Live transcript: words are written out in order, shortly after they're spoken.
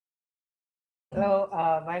Hello,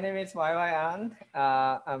 my name is YY An.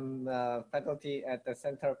 I'm faculty at the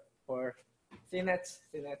Center for CNET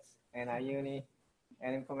and Uni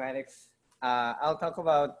and Informatics. I'll talk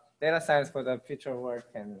about data science for the future work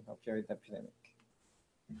and opioid epidemic.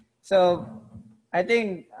 So I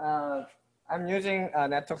think I'm using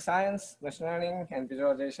network science, machine learning, and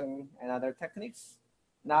visualization and other techniques.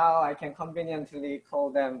 Now I can conveniently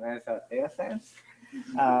call them as a data science.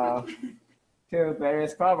 To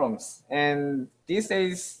various problems. And these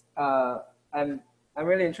days, I'm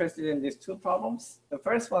really interested in these two problems. The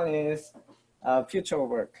first one is future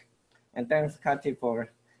work. And thanks, Kati, for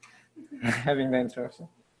having the introduction.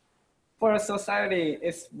 For a society,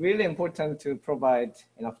 it's really important to provide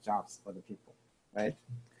enough jobs for the people, right?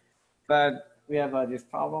 But we have this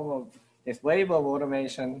problem of this wave of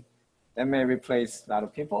automation that may replace a lot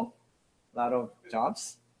of people, a lot of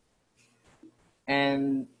jobs.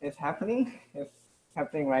 And it's happening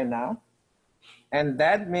right now. And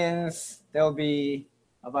that means there'll be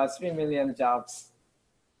about 3 million jobs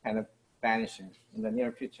kind of vanishing in the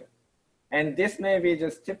near future. And this may be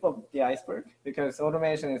just tip of the iceberg because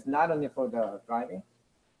automation is not only for the driving,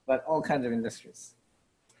 but all kinds of industries.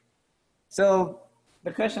 So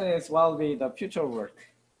the question is, what will be the future work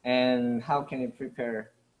and how can we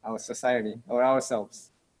prepare our society or ourselves?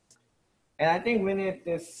 And I think we need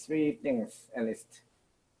these three things at least.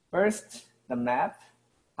 First, the map,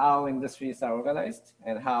 how industries are organized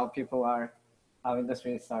and how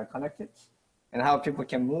industries are connected and how people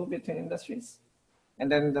can move between industries.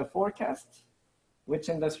 And then the forecast, which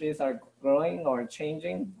industries are growing or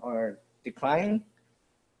changing or declining.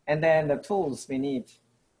 And then the tools we need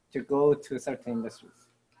to go to certain industries.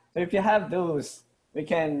 So if you have those, we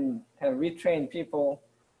can kind of retrain people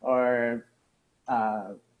or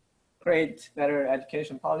create better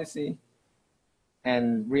education policy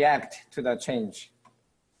and react to the change.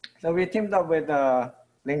 So we teamed up with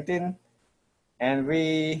LinkedIn and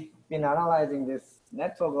we've been analyzing this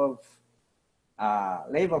network of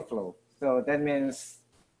labor flow. So that means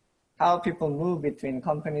how people move between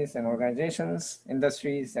companies and organizations,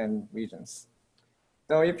 industries and regions.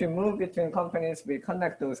 So if you move between companies, we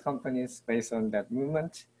connect those companies based on that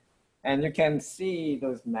movement. And you can see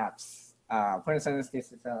those maps. For instance,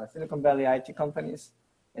 this is Silicon Valley IT companies,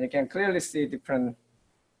 and you can clearly see different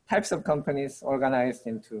types of companies organized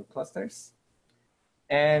into clusters.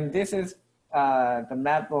 And this is the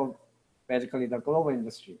map of basically the global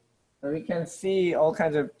industry. So we can see all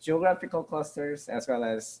kinds of geographical clusters as well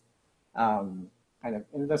as kind of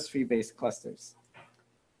industry-based clusters.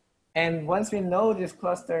 And once we know these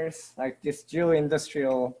clusters, like these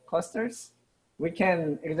geo-industrial clusters, we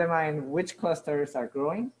can examine which clusters are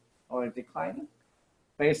growing or declining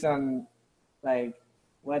based on like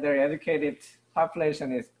whether educated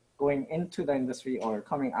population is going into the industry or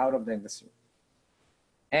coming out of the industry.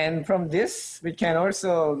 And from this, we can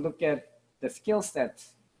also look at the skill set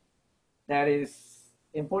that is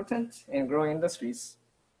important in growing industries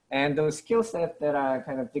and those skill sets that are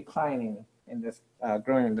kind of declining in this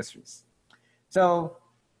growing industries. So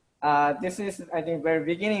this is, I think, very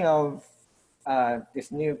beginning of this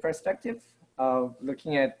new perspective of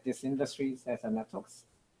looking at these industries as networks.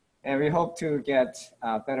 And we hope to get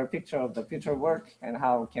a better picture of the future work and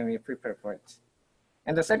how can we prepare for it.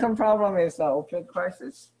 And the second problem is the opioid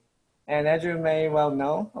crisis. And as you may well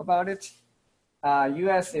know about it,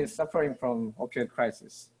 US is suffering from opioid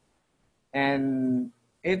crisis. And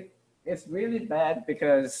it's really bad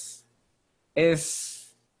because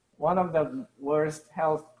it's one of the worst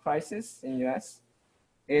health crises in US.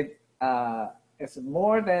 It's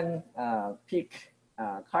more than peak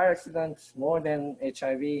car accidents, more than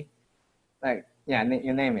HIV, like, yeah,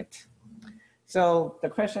 you name it. So the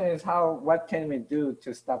question is what can we do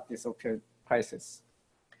to stop this opioid crisis?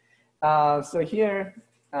 So here,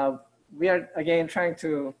 we are again trying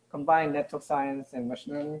to combine network science and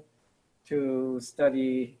machine learning to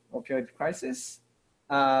study opioid crisis.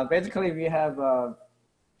 Basically, we have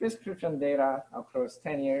prescription data across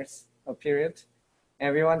 10 years of period.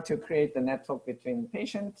 And we want to create the network between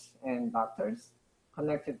patients and doctors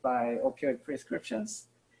connected by opioid prescriptions.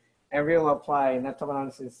 And we'll apply network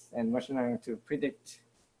analysis and machine learning to predict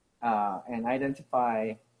and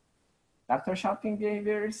identify doctor shopping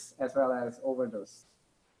behaviors as well as overdose.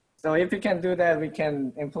 So if we can do that, we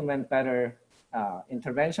can implement better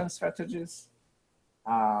intervention strategies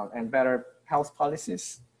and better health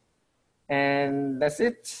policies. And that's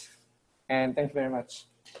it. And thank you very much.